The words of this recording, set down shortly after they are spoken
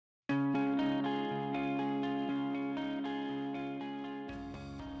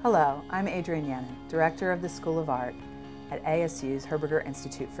Hello, I'm Adrienne Yannon, Director of the School of Art at ASU's Herberger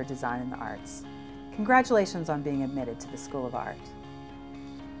Institute for Design and the Arts. Congratulations on being admitted to the School of Art.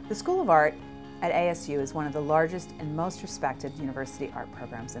 The School of Art at ASU is one of the largest and most respected university art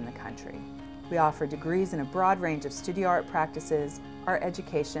programs in the country. We offer degrees in a broad range of studio art practices, art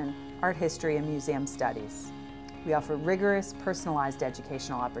education, art history, and museum studies. We offer rigorous, personalized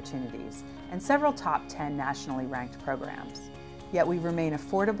educational opportunities and several top 10 nationally ranked programs. Yet we remain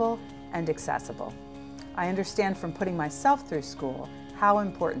affordable and accessible. I understand from putting myself through school how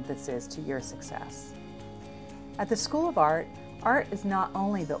important this is to your success. At the School of Art, art is not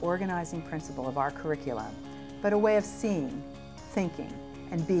only the organizing principle of our curriculum, but a way of seeing, thinking,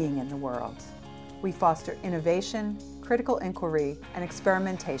 and being in the world. We foster innovation, critical inquiry, and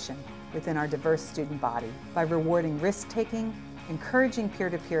experimentation within our diverse student body by rewarding risk-taking, encouraging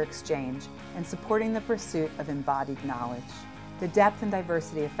peer-to-peer exchange, and supporting the pursuit of embodied knowledge. The depth and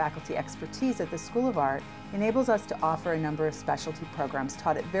diversity of faculty expertise at the School of Art enables us to offer a number of specialty programs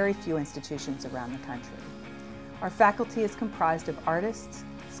taught at very few institutions around the country. Our faculty is comprised of artists,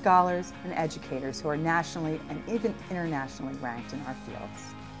 scholars, and educators who are nationally and even internationally ranked in our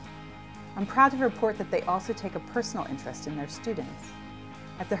fields. I'm proud to report that they also take a personal interest in their students.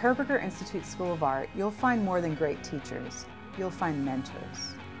 At the Herberger Institute School of Art, you'll find more than great teachers, you'll find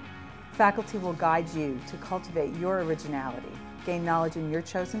mentors. Faculty will guide you to cultivate your originality, gain knowledge in your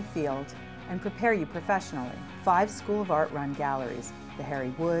chosen field, and prepare you professionally. 5 School of Art run galleries, the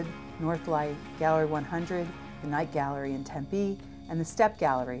Harry Wood, Northlight, Gallery 100, the Knight Gallery in Tempe, and the Step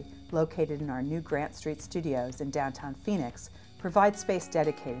Gallery, located in our new Grant Street studios in downtown Phoenix, provide space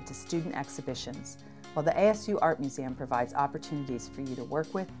dedicated to student exhibitions, while the ASU Art Museum provides opportunities for you to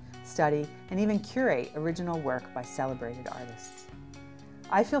work with, study, and even curate original work by celebrated artists.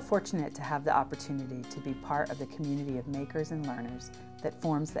 I feel fortunate to have the opportunity to be part of the community of makers and learners that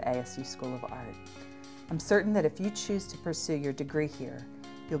forms the ASU School of Art. I'm certain that if you choose to pursue your degree here,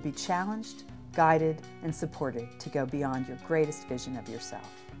 you'll be challenged, guided, and supported to go beyond your greatest vision of yourself.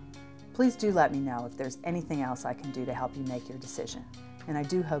 Please do let me know if there's anything else I can do to help you make your decision, and I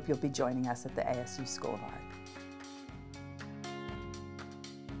do hope you'll be joining us at the ASU School of Art.